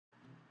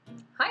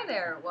Hi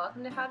there,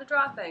 welcome to How to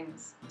Draw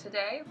Things.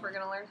 Today we're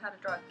going to learn how to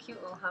draw a cute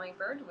little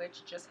hummingbird,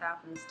 which just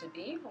happens to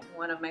be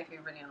one of my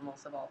favorite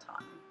animals of all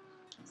time.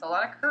 So a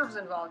lot of curves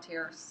involved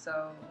here,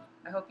 so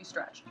I hope you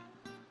stretch.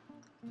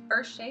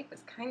 First shape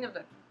is kind of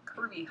a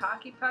curvy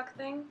hockey puck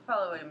thing,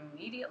 followed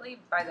immediately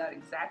by that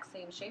exact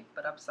same shape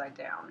but upside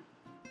down.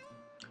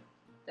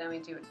 Then we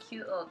do a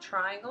cute little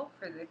triangle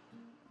for the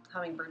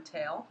hummingbird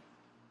tail,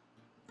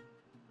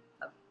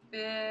 a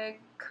big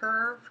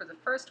curve for the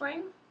first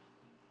wing,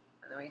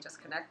 and then we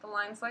just connect the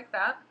lines like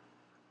that.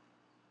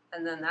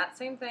 And then that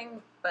same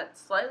thing, but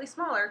slightly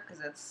smaller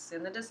because it's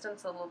in the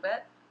distance a little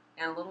bit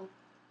and a little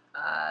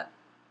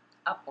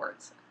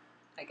upwards,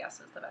 I guess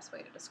is the best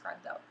way to describe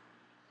that.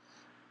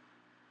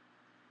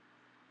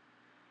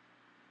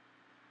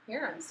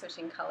 Here I'm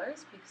switching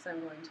colors because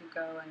I'm going to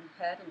go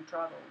ahead and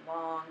draw the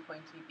long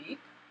pointy beak.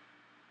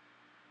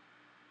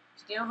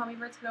 Did you know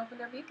hummingbirds can open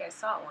their beak? I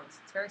saw it once.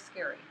 It's very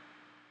scary.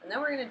 And then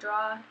we're going to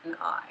draw an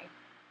eye.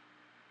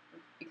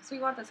 Because we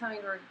want this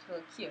hummingbird to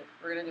look cute,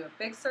 we're going to do a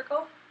big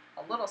circle,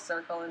 a little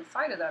circle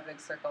inside of that big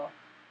circle,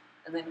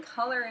 and then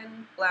color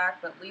in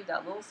black but leave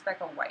that little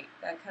speck of white.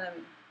 That kind of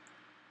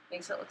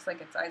makes it look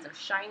like its eyes are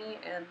shiny,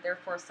 and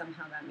therefore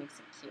somehow that makes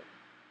it cute.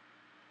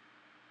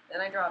 Then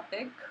I draw a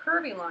big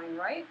curvy line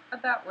right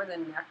about where the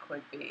neck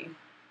would be.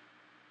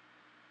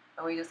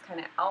 And we just kind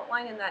of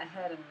outline in that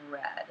head in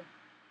red.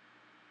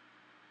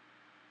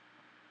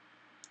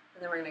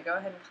 And then we're going to go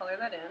ahead and color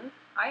that in.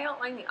 I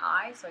outline the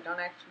eye so I don't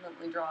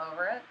accidentally draw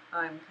over it.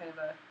 I'm kind of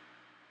a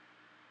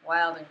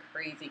wild and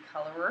crazy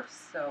colorer,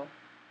 so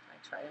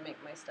I try to make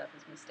my stuff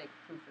as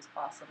mistake-proof as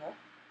possible.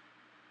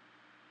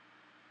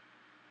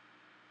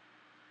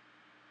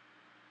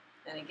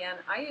 And again,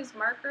 I use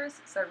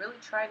markers, so I really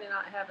try to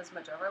not have as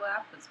much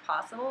overlap as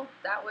possible.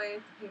 That way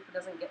the paper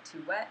doesn't get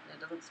too wet and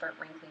it doesn't start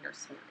wrinkling or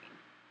smearing.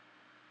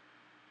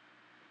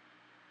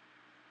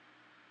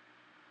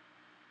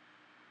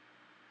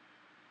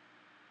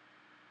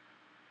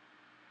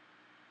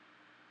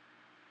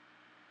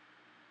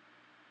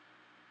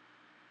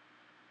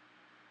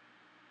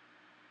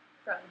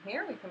 From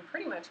here, we can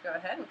pretty much go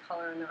ahead and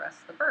color in the rest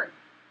of the bird.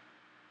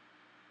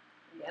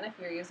 Again, if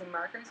you're using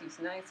markers, use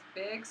nice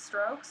big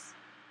strokes.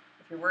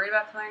 If you're worried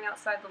about coloring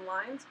outside the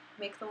lines,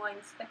 make the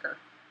lines thicker.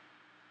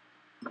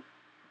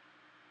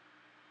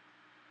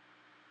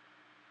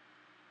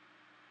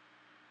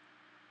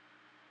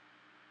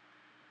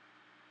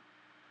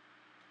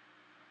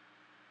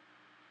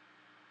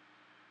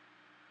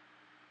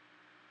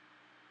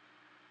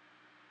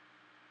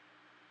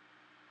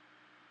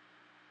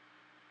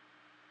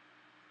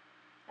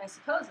 I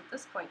suppose at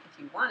this point, if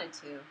you wanted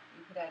to,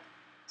 you could add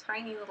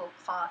tiny little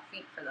claw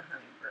feet for the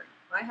hummingbird.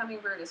 My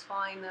hummingbird is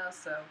flying though,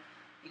 so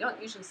you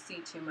don't usually see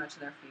too much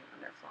of their feet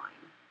when they're flying,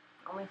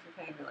 only if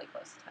you're paying really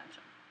close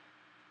attention.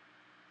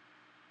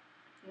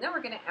 And then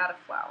we're going to add a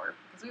flower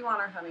because we want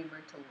our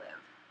hummingbird to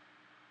live.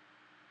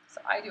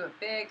 So I do a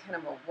big, kind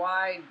of a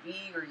wide V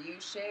or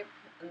U shape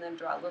and then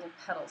draw little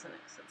petals in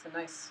it, so it's a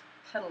nice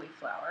petally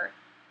flower.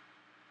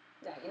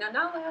 Now,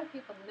 not a lot of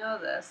people know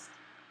this,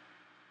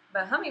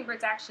 but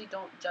hummingbirds actually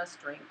don't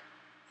just drink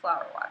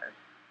flower water.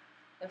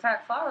 In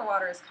fact, flower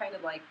water is kind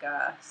of like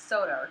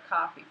soda or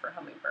coffee for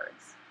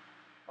hummingbirds.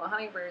 What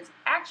hummingbirds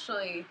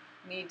actually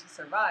need to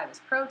survive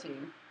is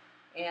protein,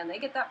 and they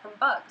get that from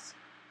bugs.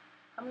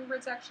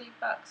 Hummingbirds actually eat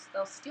bugs.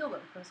 They'll steal them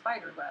from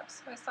spider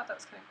webs. I just thought that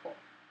was kind of cool.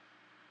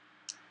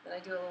 Then I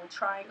do a little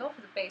triangle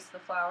for the base of the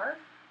flower,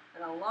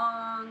 and a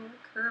long,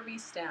 curvy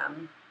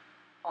stem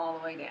all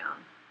the way down.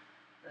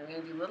 Then I'm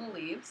going to do little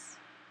leaves.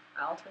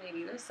 I alternate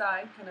either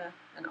side, kind of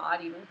an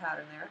odd even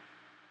pattern there.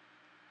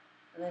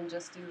 And then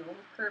just do the little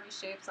curvy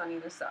shapes on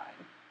either side.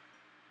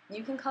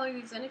 You can color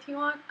these in if you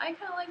want. I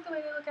kind of like the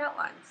way they look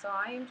outlined, so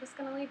I am just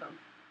going to leave them.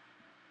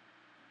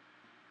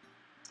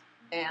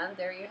 And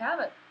there you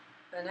have it,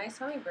 a nice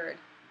hummingbird.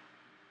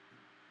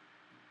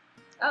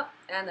 Oh,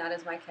 and that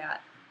is my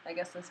cat. I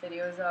guess this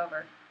video is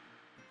over.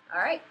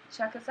 Alright,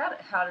 check us out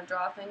at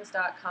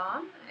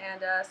howtodrawthings.com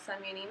and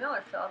send me an email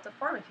or fill out the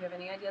form if you have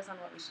any ideas on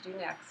what we should do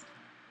next.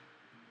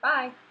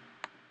 Bye!